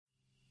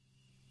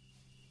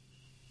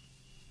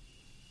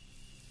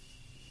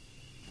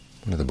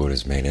One of the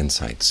Buddha's main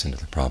insights into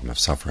the problem of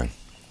suffering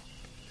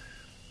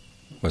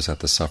was that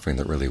the suffering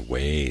that really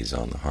weighs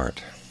on the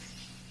heart,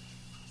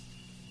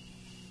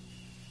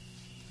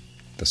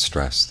 the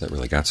stress that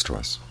really gets to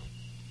us,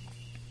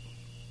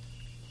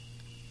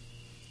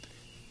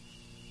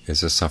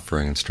 is the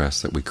suffering and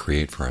stress that we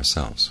create for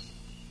ourselves.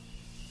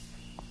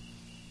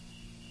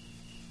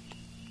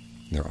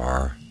 There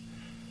are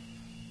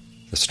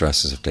the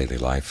stresses of daily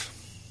life,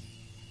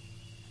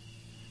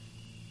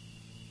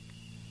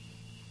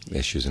 the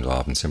issues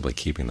involved in simply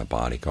keeping the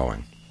body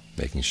going,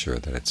 making sure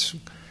that it's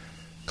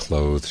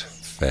clothed,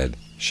 fed,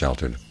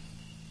 sheltered,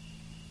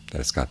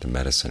 that it's got the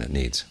medicine it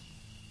needs.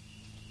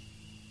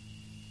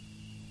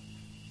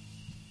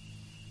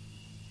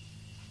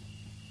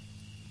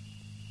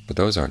 But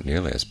those aren't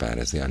nearly as bad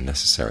as the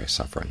unnecessary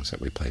sufferings that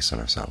we place on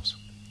ourselves.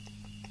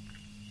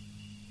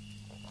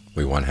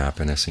 We want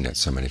happiness, and yet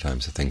so many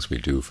times the things we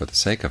do for the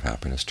sake of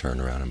happiness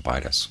turn around and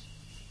bite us.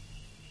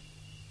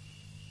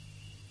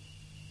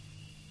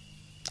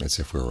 As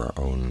if we were our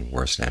own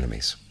worst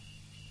enemies.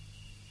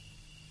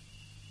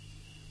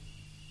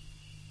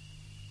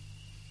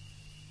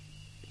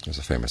 There's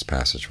a famous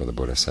passage where the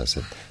Buddha says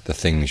that the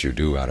things you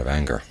do out of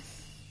anger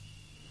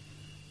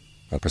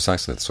are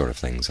precisely the sort of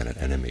things that an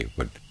enemy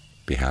would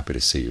be happy to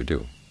see you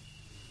do.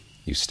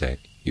 You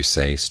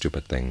say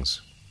stupid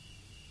things,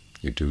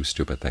 you do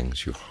stupid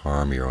things, you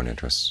harm your own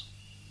interests,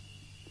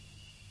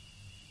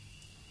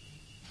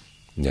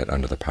 and yet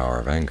under the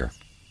power of anger,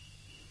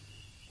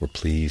 we're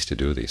pleased to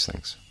do these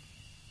things.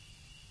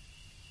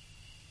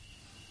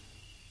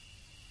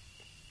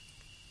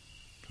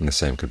 And the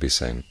same could be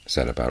said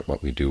about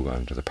what we do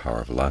under the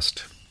power of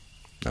lust,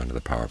 under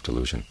the power of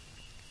delusion.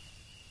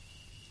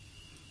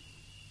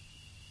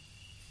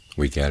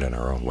 We get in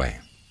our own way.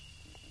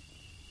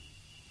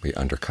 We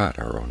undercut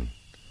our own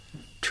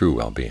true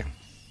well-being.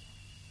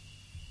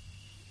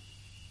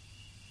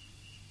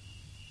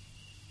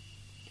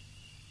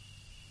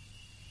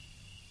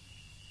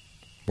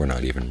 We're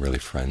not even really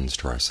friends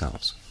to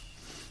ourselves.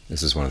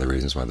 This is one of the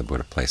reasons why the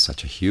Buddha placed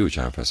such a huge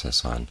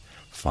emphasis on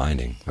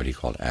finding what he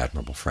called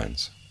admirable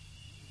friends.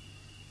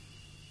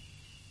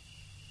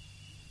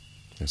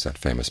 There's that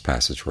famous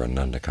passage where a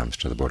Nanda comes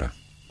to the Buddha.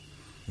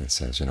 It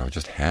says,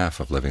 just half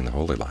of living the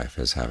holy life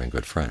is having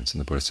good friends. And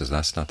the Buddha says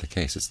that's not the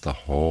case. It's the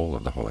whole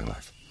of the holy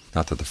life.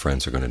 Not that the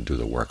friends are going to do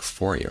the work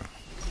for you,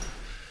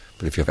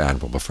 but if you have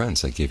admirable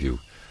friends, they give you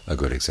a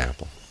good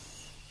example.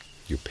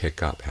 You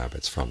pick up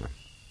habits from them.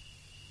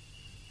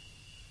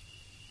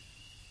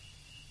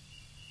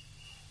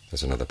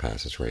 There's another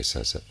passage where he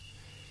says that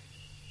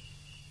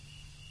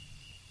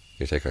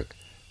you take a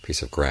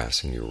piece of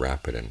grass and you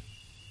wrap it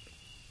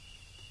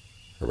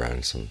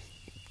around some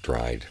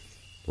dried,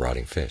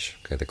 rotting fish.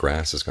 Okay, the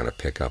grass is going to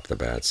pick up the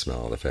bad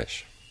smell of the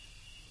fish.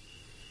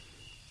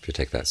 If you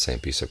take that same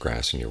piece of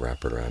grass and you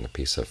wrap it around a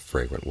piece of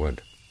fragrant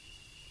wood,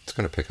 it's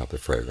going to pick up the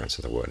fragrance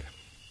of the wood.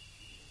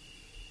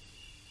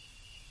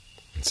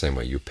 In the same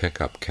way, you pick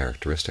up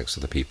characteristics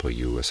of the people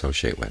you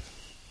associate with,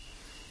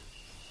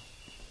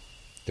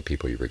 the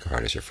people you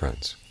regard as your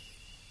friends.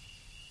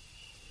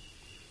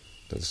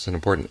 This is an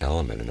important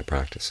element in the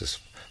practice, is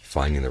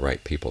finding the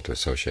right people to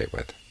associate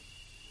with,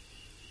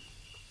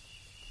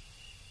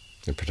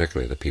 and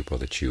particularly the people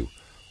that you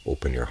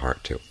open your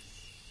heart to.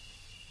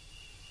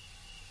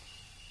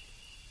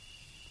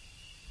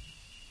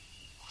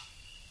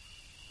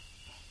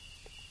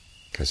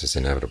 Because it's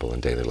inevitable in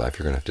daily life,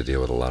 you're going to have to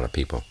deal with a lot of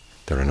people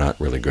that are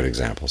not really good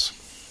examples.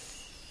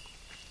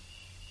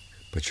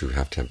 But you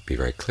have to be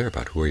very clear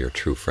about who are your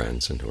true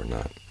friends and who are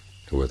not.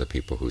 Who are the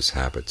people whose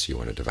habits you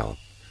want to develop.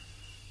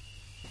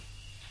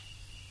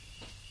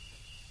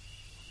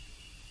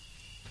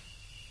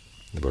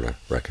 The Buddha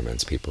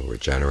recommends people who are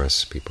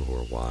generous, people who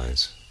are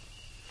wise,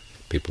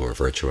 people who are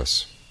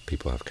virtuous,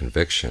 people who have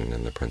conviction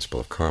in the principle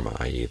of karma,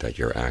 i.e. that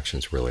your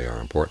actions really are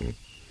important,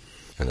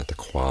 and that the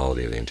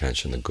quality of the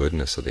intention, the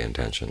goodness of the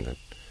intention that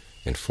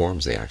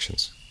informs the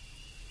actions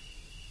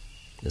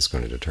is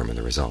going to determine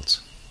the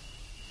results.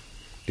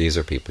 These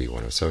are people you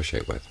want to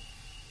associate with,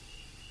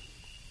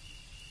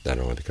 not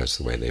only because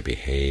the way they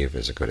behave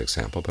is a good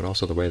example, but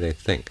also the way they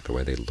think, the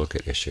way they look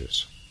at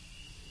issues.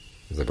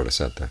 As the Buddha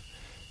said, the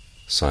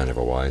sign of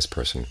a wise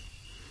person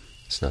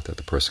is not that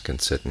the person can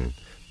sit and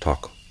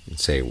talk and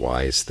say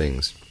wise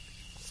things.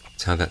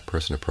 It's how that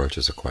person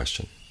approaches a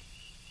question,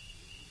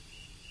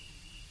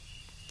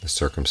 the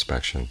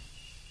circumspection,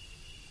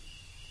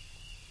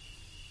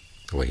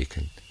 the way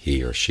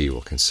he or she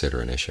will consider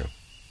an issue,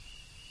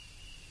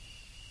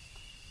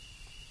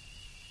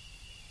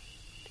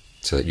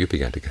 so that you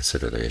begin to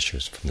consider the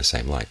issues from the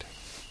same light.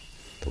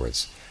 In other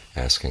words,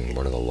 asking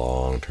what are the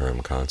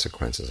long-term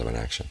consequences of an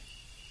action?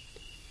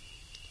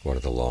 What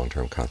are the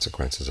long-term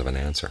consequences of an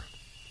answer?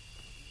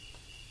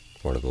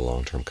 What are the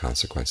long-term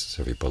consequences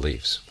of your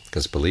beliefs?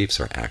 Because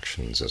beliefs are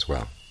actions as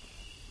well.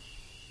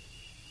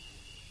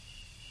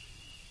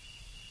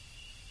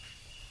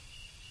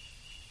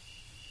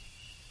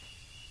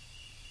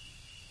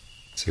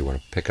 So you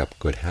want to pick up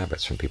good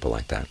habits from people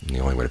like that. And the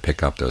only way to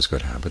pick up those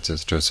good habits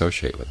is to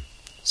associate with them,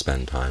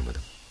 spend time with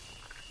them.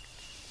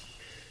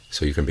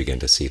 so you can begin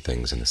to see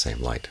things in the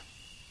same light.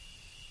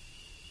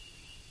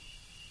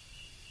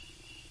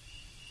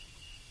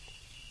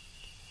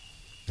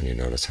 And you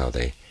notice how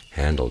they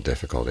handle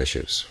difficult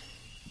issues.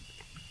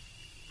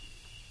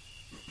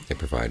 They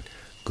provide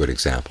good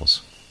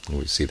examples. And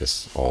we see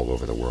this all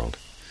over the world.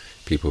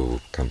 People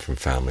who come from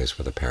families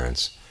where the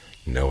parents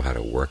know how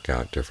to work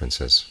out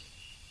differences,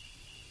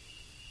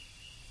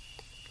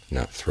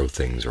 not throw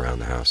things around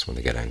the house when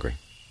they get angry,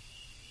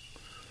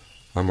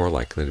 are more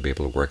likely to be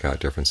able to work out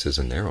differences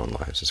in their own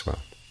lives as well.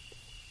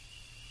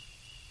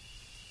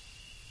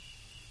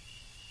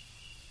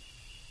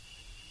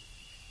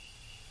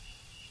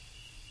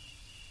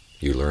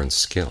 You learn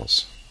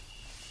skills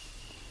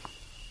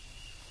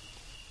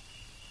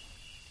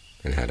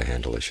and how to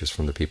handle issues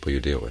from the people you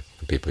deal with,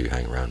 the people you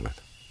hang around with.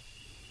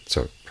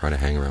 So try to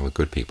hang around with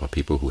good people,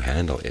 people who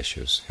handle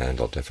issues,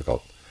 handle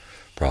difficult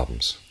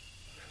problems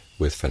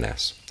with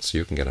finesse, so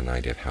you can get an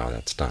idea of how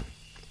that's done.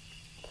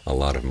 A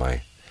lot of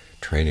my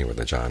training with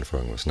Ajahn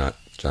Fuang was not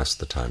just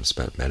the time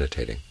spent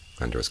meditating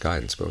under his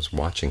guidance, but was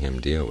watching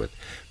him deal with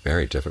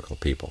very difficult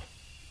people,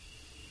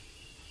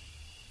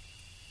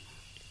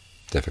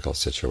 difficult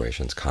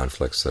situations,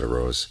 conflicts that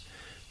arose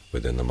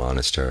within the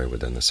monastery,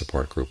 within the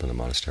support group in the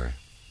monastery,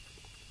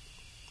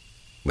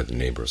 with the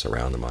neighbors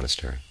around the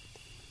monastery.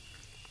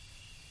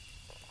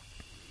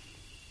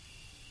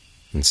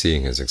 And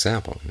seeing his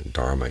example,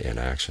 Dharma in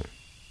action,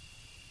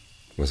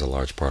 was a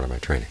large part of my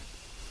training.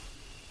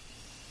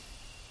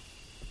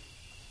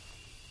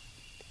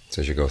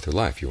 So as you go through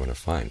life, you want to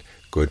find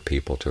good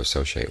people to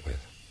associate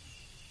with.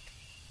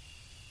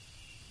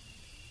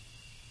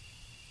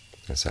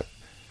 As that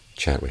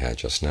chant we had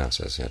just now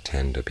says,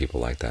 tend to people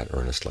like that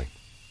earnestly.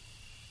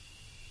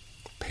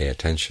 Pay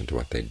attention to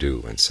what they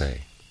do and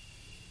say,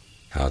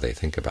 how they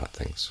think about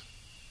things.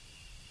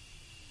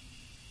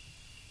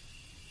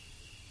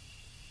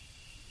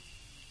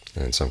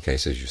 And in some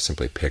cases you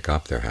simply pick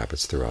up their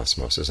habits through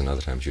osmosis, and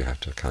other times you have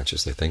to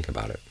consciously think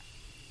about it.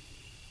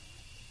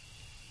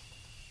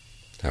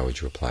 How would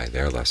you apply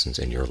their lessons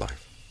in your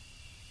life?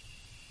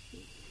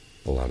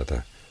 A lot of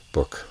the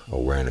book,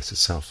 Awareness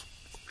itself,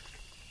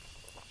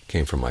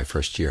 came from my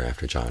first year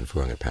after Ajahn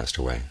Fuang had passed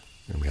away,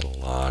 and we had a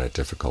lot of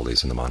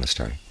difficulties in the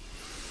monastery.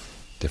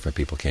 Different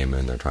people came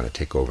in, they're trying to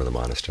take over the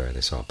monastery.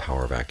 They saw a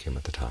power vacuum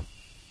at the top.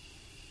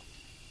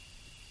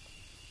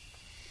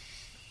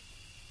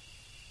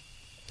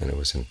 And it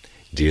was in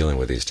dealing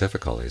with these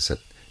difficulties that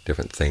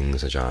different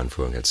things that Ajahn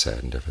Fuang had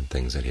said and different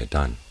things that he had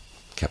done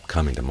kept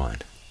coming to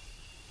mind.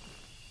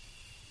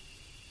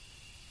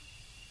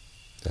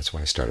 That's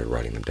why I started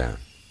writing them down.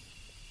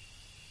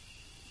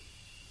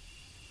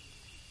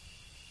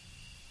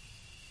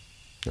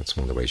 That's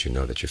one of the ways you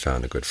know that you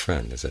found a good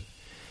friend, is that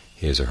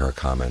his or her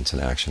comments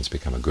and actions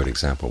become a good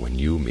example when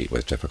you meet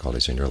with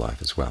difficulties in your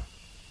life as well.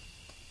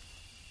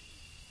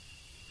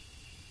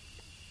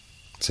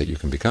 So you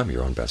can become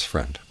your own best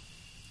friend.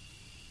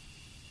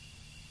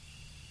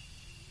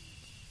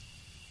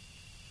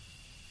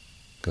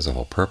 Because the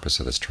whole purpose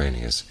of this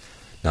training is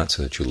not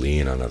so that you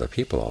lean on other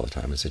people all the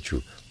time, is that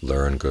you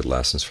learn good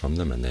lessons from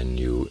them and then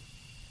you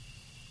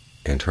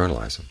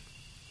internalize them.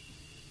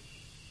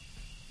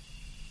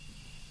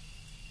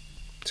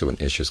 So when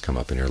issues come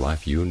up in your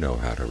life, you know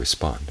how to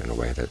respond in a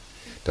way that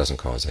doesn't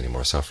cause any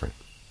more suffering.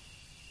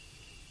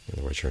 In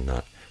other words, you're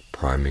not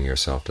priming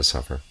yourself to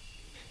suffer,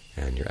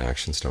 and your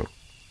actions don't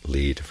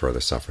lead to further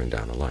suffering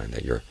down the line,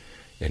 that your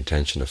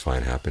intention to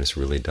find happiness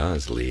really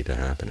does lead to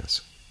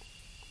happiness.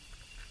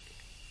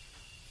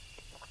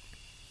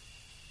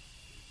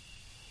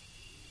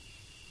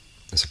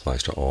 This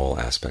applies to all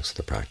aspects of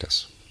the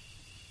practice.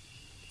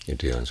 Your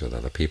dealings with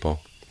other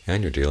people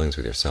and your dealings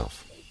with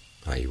yourself,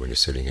 i.e. when you're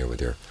sitting here with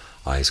your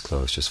eyes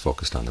closed, just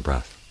focused on the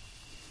breath.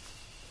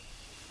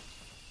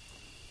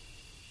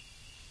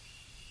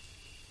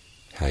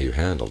 How you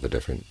handle the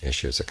different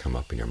issues that come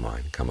up in your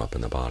mind, come up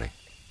in the body.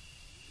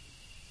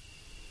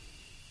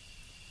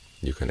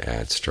 You can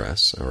add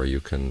stress, or you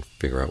can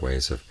figure out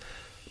ways of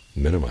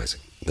minimizing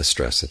the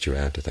stress that you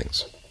add to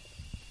things.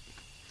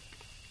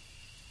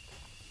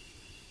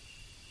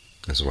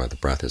 This is why the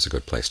breath is a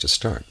good place to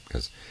start,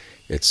 because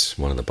it's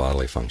one of the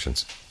bodily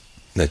functions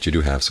that you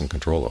do have some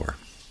control over.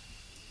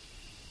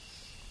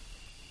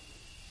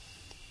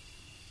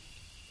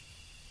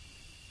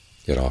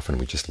 Yet often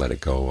we just let it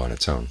go on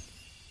its own,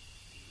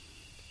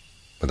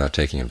 without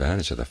taking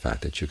advantage of the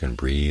fact that you can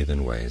breathe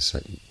in ways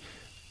that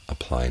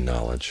apply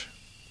knowledge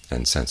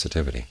and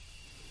sensitivity.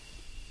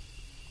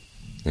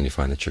 And you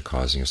find that you're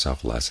causing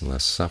yourself less and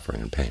less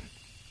suffering and pain.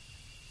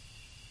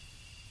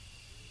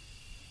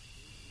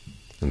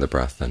 And the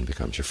breath then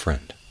becomes your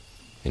friend,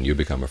 and you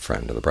become a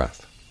friend of the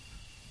breath.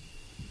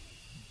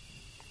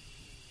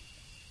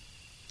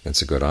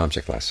 It's a good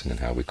object lesson in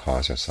how we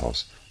cause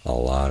ourselves a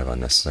lot of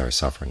unnecessary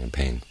suffering and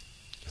pain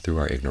through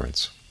our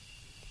ignorance,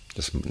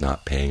 just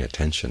not paying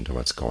attention to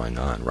what's going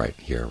on right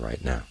here,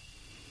 right now.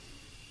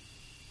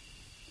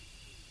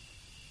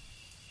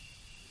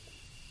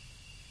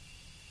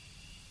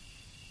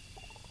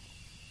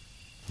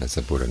 As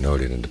the Buddha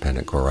noted in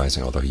Dependent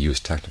Co-arising, although he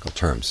used technical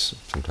terms,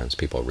 sometimes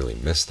people really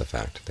miss the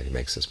fact that he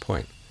makes this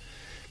point.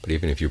 But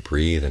even if you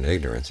breathe in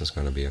ignorance, it's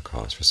going to be a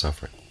cause for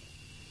suffering.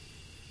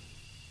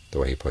 The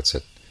way he puts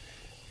it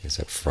is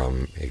that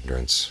from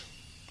ignorance,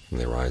 from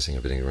the arising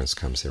of ignorance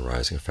comes the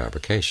arising of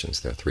fabrications.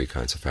 There are three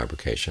kinds of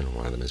fabrication, and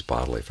one of them is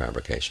bodily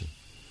fabrication.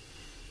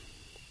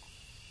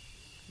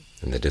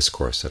 In the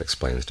discourse that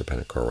explains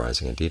Dependent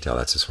Co-arising in detail,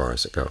 that's as far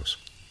as it goes.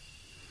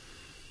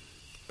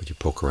 But you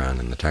poke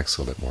around in the text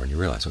a little bit more and you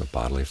realize what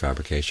bodily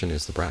fabrication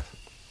is: the breath.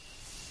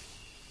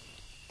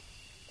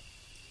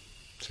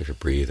 So if you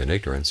breathe in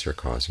ignorance, you're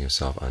causing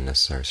yourself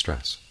unnecessary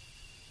stress.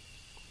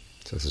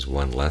 So this is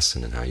one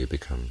lesson in how you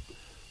become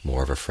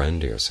more of a friend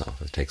to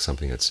yourself. Take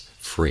something that's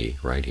free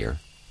right here,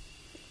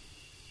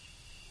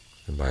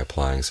 and by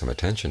applying some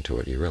attention to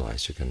it, you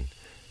realize you can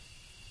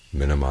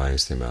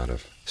minimize the amount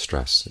of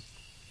stress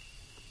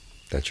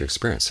that you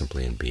experience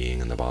simply in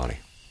being in the body,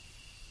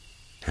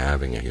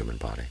 having a human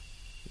body,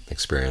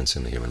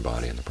 experiencing the human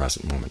body in the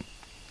present moment.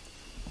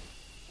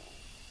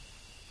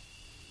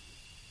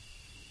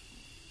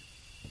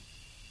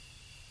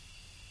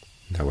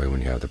 That way,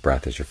 when you have the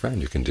breath as your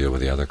friend, you can deal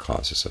with the other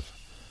causes of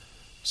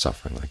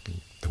suffering, like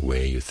the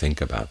way you think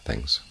about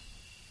things.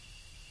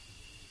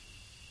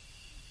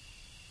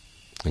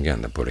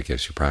 Again, the Buddha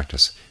gives you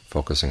practice.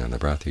 Focusing on the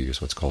breath, you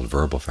use what's called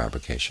verbal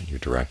fabrication. You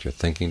direct your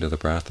thinking to the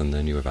breath, and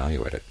then you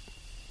evaluate it.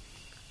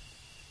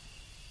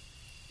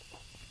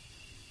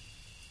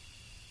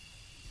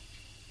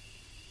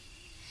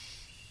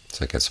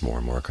 So it gets more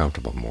and more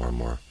comfortable, more and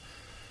more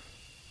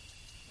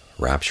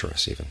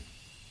rapturous even.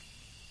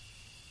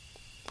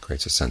 It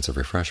creates a sense of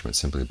refreshment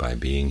simply by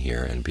being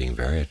here and being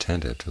very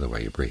attentive to the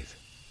way you breathe.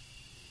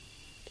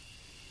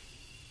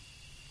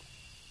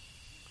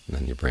 And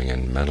then you bring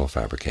in mental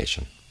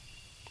fabrication.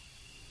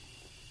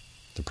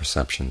 The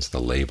perceptions,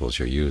 the labels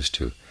you use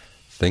to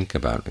think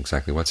about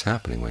exactly what's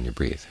happening when you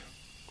breathe.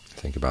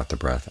 Think about the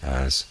breath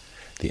as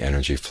the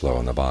energy flow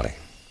in the body,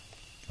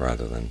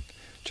 rather than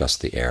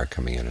just the air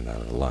coming in and out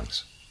of the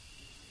lungs.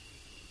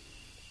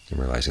 And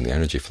realizing the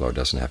energy flow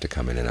doesn't have to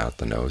come in and out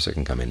the nose, it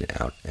can come in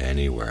and out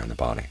anywhere in the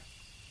body.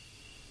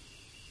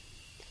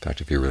 In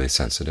fact, if you're really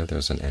sensitive,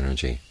 there's an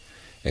energy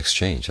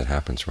exchange that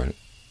happens right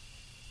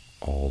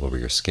all over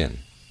your skin.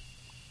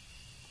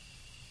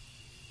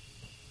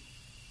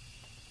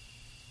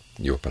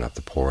 You open up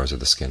the pores of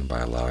the skin by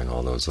allowing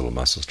all those little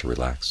muscles to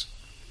relax.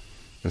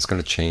 And it's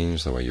going to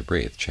change the way you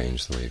breathe,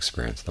 change the way you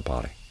experience the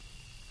body.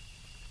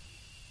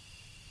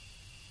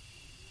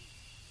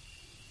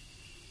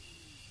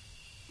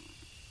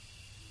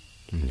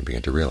 And you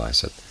begin to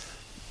realize that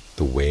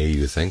the way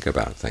you think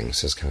about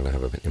things is going to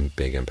have a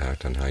big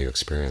impact on how you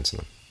experience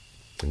them.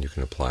 And you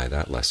can apply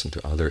that lesson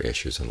to other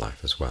issues in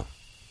life as well.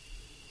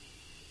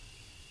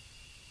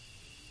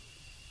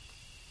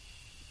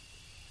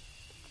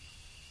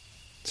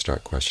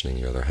 Start questioning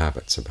your other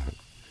habits about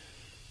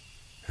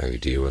how you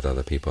deal with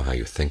other people, how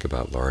you think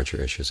about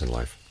larger issues in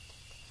life.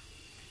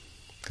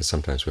 Because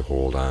sometimes we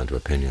hold on to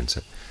opinions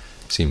that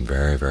seem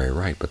very, very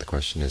right, but the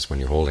question is, when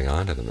you're holding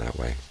on to them that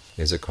way,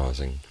 is it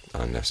causing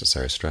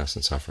unnecessary stress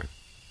and suffering?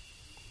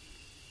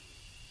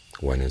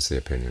 When is the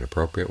opinion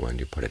appropriate? When do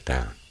you put it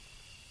down?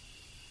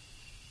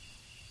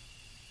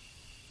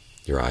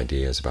 Your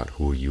ideas about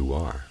who you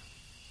are,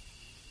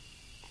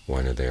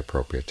 when are they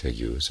appropriate to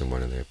use, and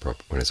when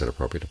is it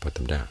appropriate to put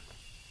them down?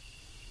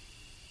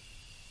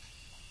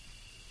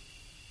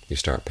 You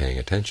start paying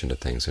attention to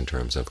things in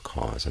terms of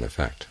cause and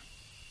effect.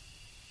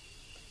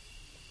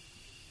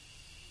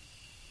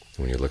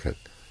 When you look at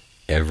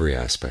every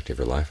aspect of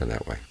your life in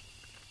that way,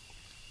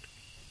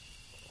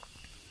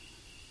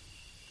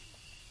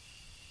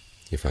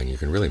 you find you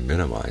can really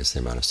minimize the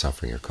amount of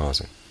suffering you're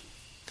causing.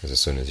 Because as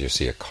soon as you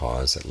see a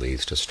cause that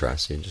leads to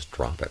stress, you just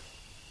drop it.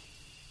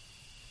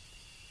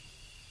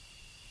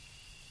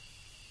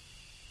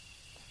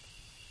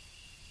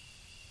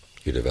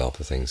 You develop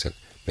the things that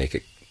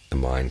make the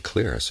mind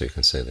clear, so you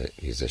can see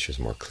these issues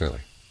more clearly.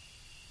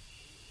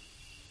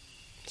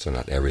 So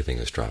not everything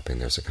is dropping.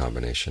 There's a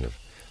combination of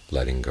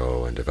letting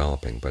go and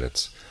developing, but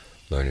it's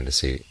learning to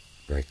see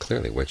very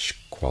clearly which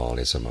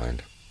qualities of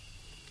mind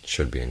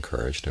should be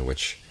encouraged and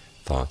which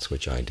thoughts,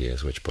 which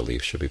ideas, which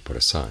beliefs should be put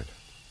aside.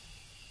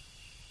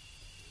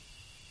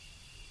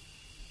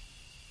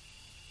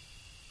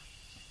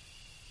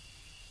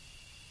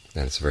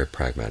 And it's a very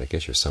pragmatic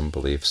issue. Some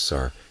beliefs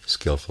are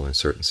skillful in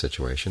certain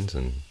situations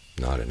and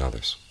not in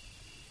others.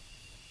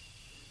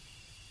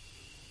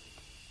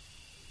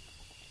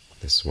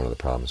 This is one of the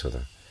problems with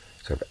a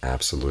sort of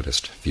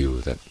absolutist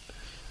view that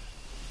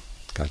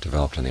got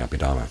developed in the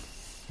Abhidhamma.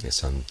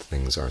 Some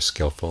things are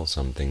skillful,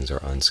 some things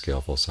are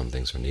unskillful, some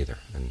things are neither.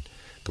 And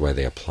the way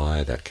they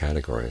apply that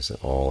category is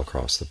all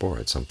across the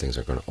board. Some things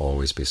are going to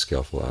always be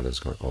skillful,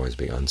 others are going to always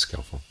be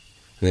unskillful.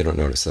 And they don't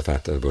notice the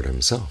fact that the Buddha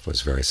himself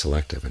was very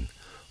selective in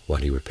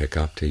what he would pick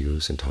up to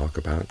use and talk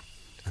about,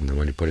 and then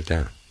when he put it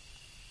down.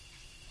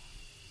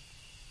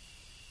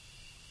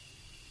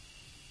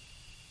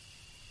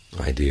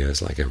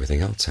 Ideas, like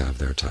everything else, have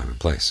their time and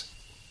place.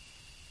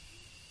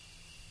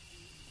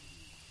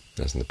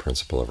 as in the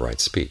principle of right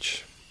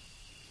speech.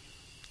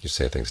 You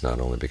say things not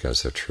only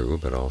because they're true,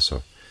 but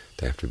also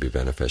they have to be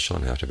beneficial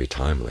and have to be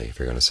timely if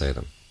you're going to say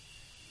them.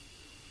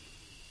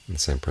 And the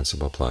same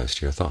principle applies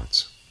to your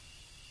thoughts.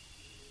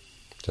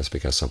 Just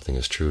because something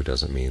is true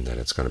doesn't mean that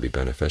it's going to be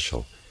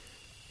beneficial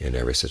in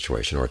every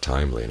situation or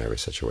timely in every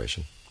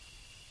situation.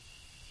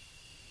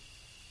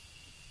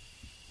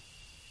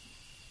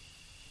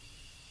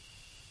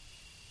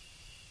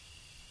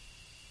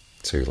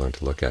 So you learn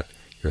to look at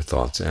your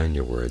thoughts and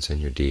your words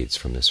and your deeds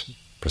from this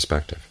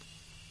perspective.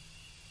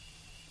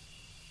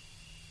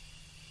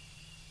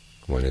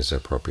 When is it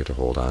appropriate to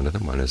hold on to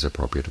them? When is it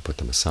appropriate to put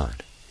them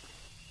aside?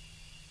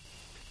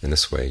 In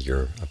this way,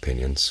 your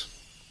opinions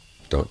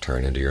don't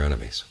turn into your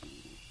enemies.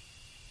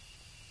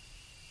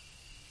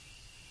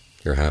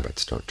 Your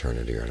habits don't turn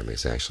into your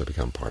enemies. They actually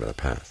become part of the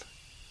path.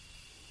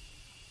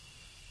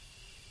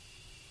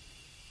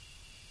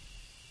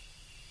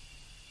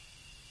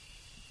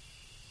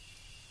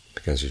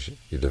 Because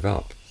you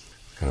develop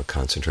the kind of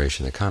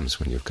concentration that comes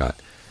when you've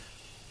got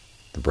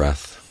the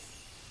breath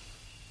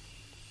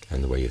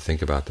and the way you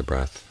think about the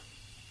breath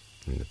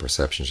and the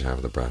perceptions you have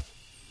of the breath,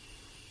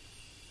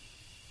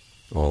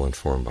 all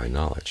informed by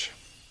knowledge,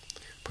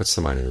 puts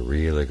the mind in a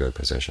really good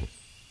position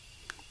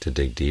to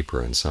dig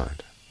deeper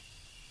inside.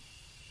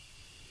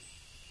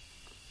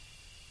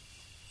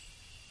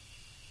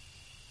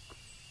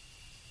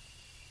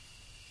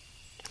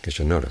 Because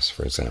you'll notice,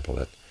 for example,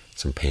 that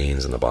some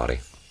pains in the body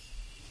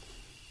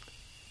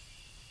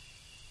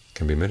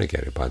can be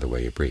mitigated by the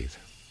way you breathe,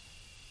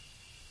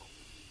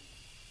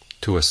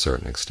 to a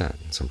certain extent.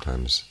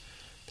 Sometimes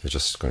they're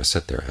just going to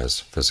sit there as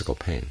physical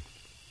pain.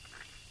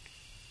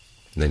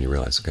 And then you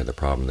realize, okay, the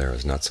problem there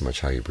is not so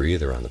much how you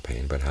breathe around the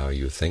pain, but how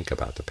you think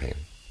about the pain,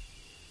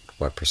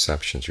 what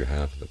perceptions you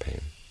have of the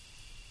pain.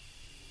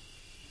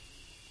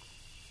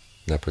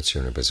 And that puts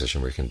you in a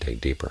position where you can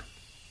dig deeper,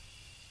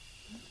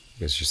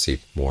 because you see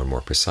more and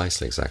more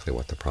precisely exactly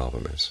what the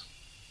problem is.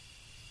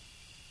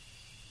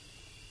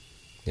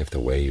 If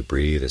the way you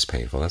breathe is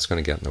painful, that's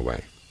going to get in the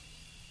way.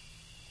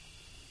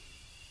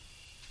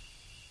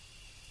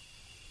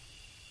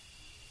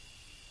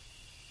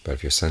 But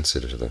if you're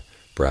sensitive to the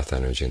breath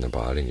energy in the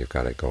body and you've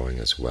got it going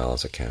as well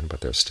as it can,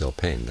 but there's still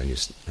pain, then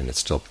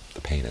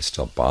the pain is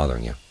still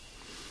bothering you,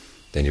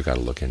 then you've got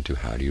to look into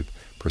how do you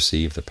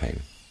perceive the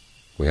pain.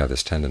 We have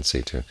this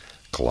tendency to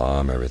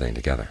glom everything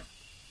together.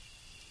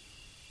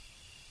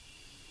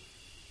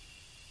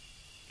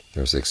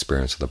 There's the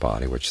experience of the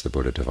body, which the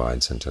Buddha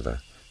divides into the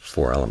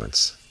 4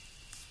 elements.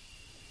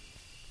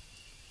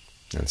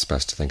 And it's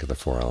best to think of the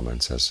 4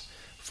 elements as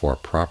 4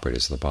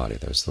 properties of the body.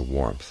 There's the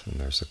warmth, and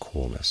there's the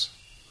coolness.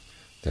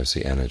 There's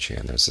the energy,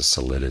 and there's the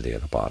solidity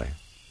of the body.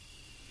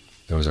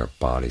 Those are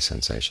body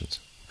sensations.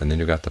 And then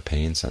you've got the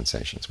pain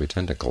sensations. We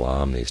tend to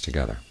glom these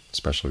together,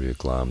 especially if you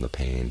glom the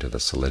pain to the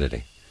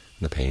solidity,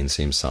 and the pain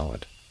seems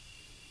solid.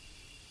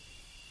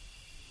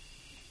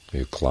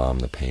 You glom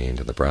the pain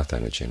to the breath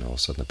energy, and all of a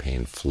sudden the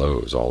pain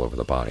flows all over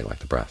the body like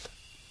the breath.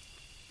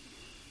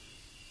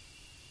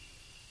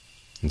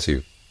 And so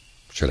you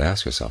should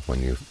ask yourself,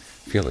 when you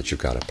feel that you've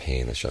got a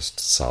pain that's just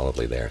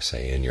solidly there,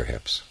 say in your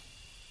hips,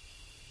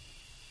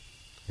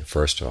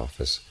 first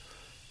off, is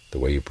the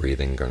way you're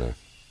breathing going to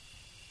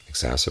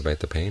exacerbate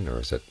the pain, or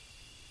is it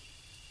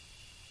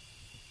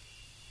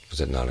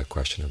not a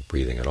question of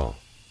breathing at all?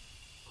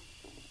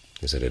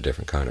 Is it a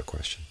different kind of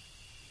question?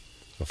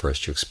 Well,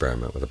 first you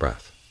experiment with the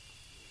breath.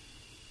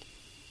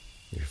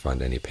 If you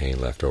find any pain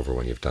left over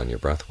when you've done your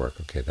breath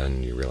work, okay,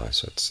 then you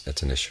realize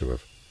it's an issue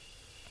of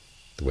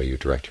the way you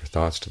direct your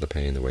thoughts to the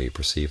pain, the way you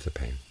perceive the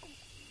pain.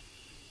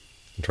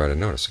 And try to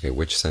notice, okay,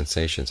 which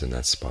sensations in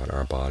that spot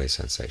are body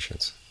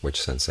sensations, which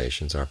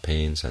sensations are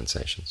pain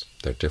sensations.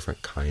 They're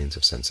different kinds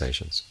of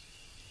sensations.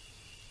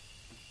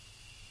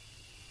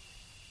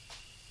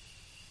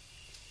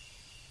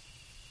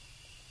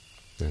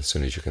 And as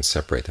soon as you can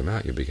separate them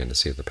out, you begin to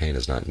see that the pain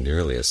is not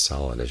nearly as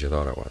solid as you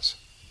thought it was.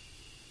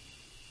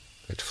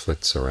 It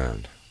flits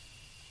around.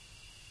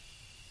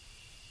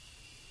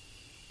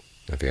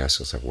 And if you ask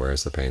yourself, where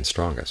is the pain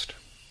strongest?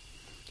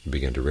 You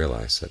begin to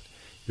realize that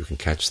you can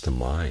catch the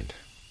mind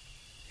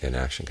in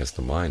action, because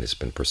the mind has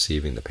been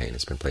perceiving the pain,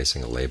 it's been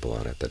placing a label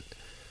on it that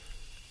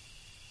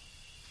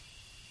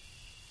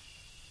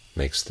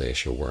makes the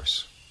issue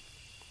worse.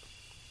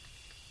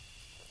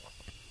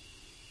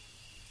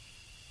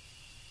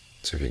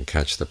 So if you can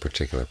catch the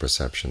particular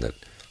perception that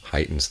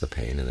heightens the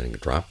pain and then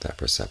drop that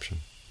perception,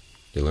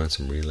 you learn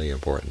some really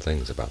important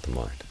things about the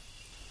mind,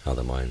 how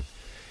the mind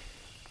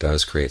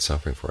does create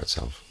suffering for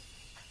itself,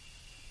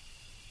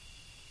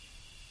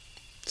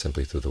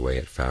 simply through the way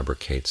it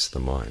fabricates the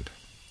mind,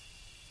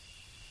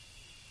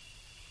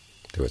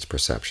 through its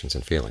perceptions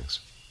and feelings,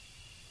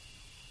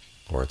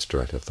 or its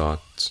directed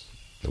thoughts,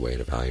 the way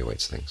it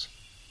evaluates things.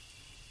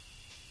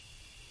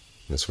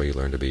 And this way you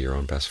learn to be your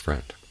own best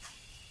friend.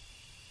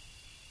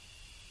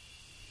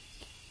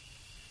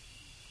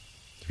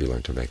 You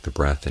learn to make the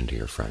breath into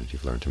your friend.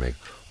 You've learned to make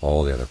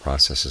all the other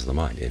processes of the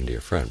mind into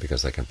your friend,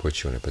 because they can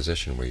put you in a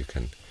position where you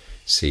can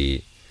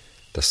see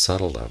the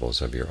subtle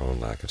levels of your own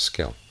lack of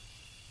skill.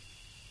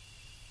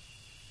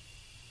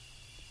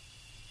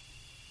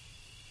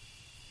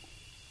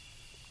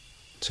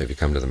 So if you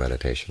come to the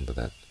meditation with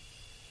that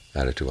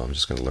attitude, well, I'm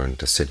just going to learn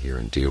to sit here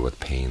and deal with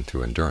pain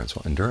through endurance.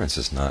 Well, endurance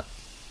is not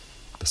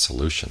the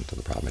solution to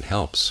the problem. It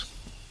helps,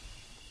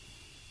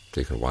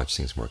 so you can watch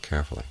things more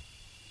carefully.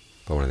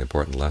 But one of the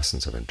important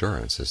lessons of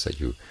endurance is that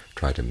you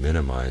try to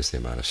minimize the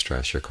amount of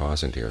stress you're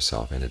causing to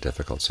yourself in a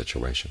difficult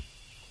situation,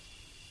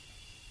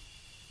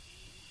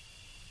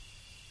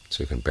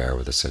 so you can bear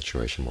with the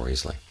situation more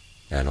easily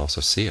and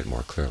also see it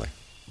more clearly.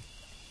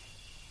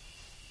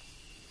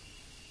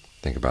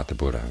 Think about the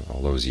Buddha,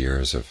 all those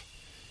years of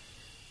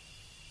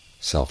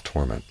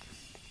self-torment,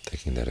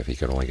 thinking that if he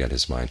could only get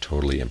his mind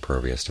totally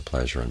impervious to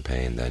pleasure and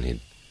pain, then he'd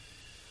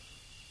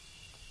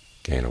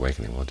gain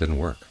awakening. Well, it didn't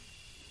work.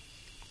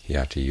 He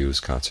had to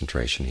use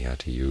concentration. He had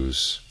to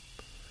use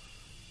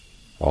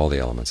all the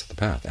elements of the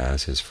path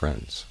as his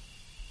friends.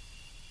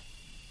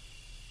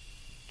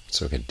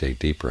 So he could dig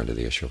deeper into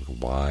the issue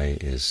of why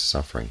is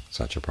suffering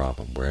such a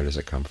problem? Where does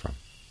it come from?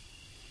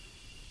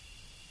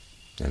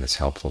 And it's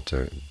helpful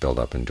to build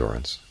up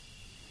endurance,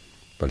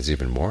 but it's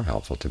even more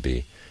helpful to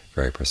be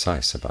very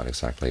precise about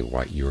exactly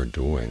what you're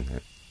doing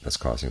that's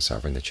causing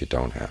suffering that you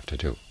don't have to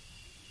do.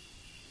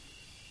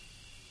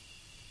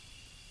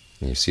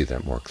 And you see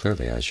that more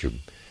clearly as you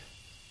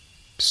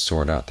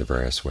sort out the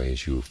various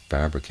ways you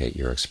fabricate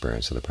your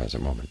experience of the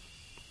present moment.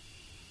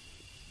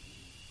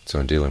 So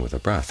in dealing with the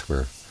breath,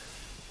 we're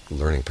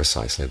learning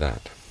precisely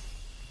that,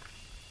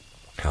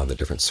 how the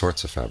different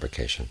sorts of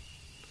fabrication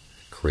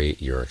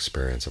create your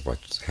experience of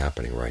what's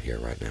happening right here,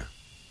 right now.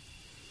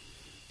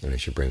 And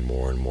as you bring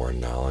more and more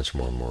knowledge,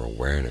 more and more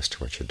awareness to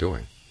what you're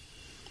doing,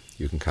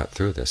 you can cut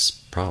through this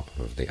problem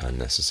of the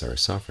unnecessary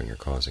suffering you're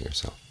causing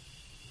yourself.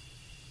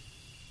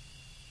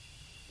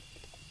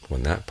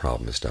 When that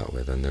problem is dealt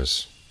with, then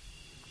there's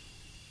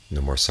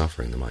no more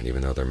suffering in the mind,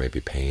 even though there may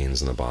be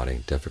pains in the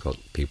body, difficult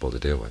people to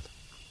deal with,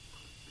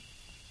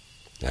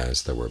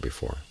 as there were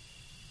before.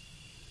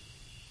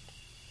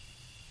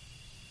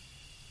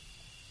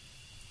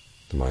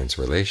 The mind's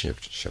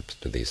relationship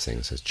to these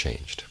things has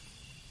changed.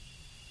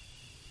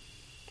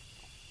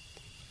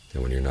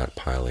 And when you're not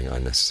piling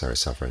unnecessary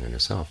suffering on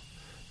yourself,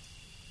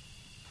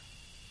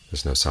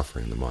 there's no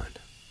suffering in the mind.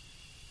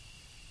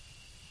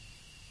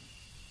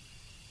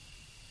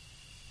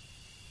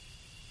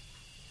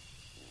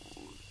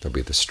 There'll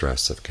be the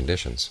stress of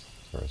conditions,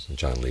 or as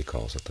John Lee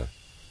calls it,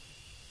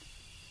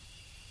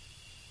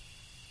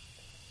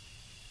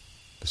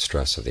 the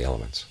stress of the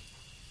elements.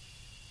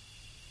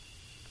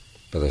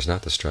 But there's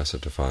not the stress of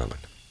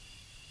defilement.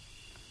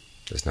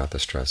 There's not the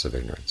stress of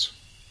ignorance.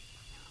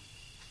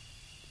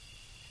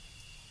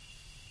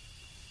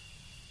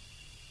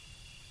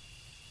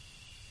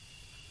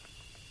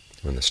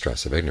 When the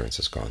stress of ignorance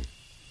is gone,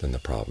 then the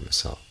problem is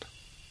solved.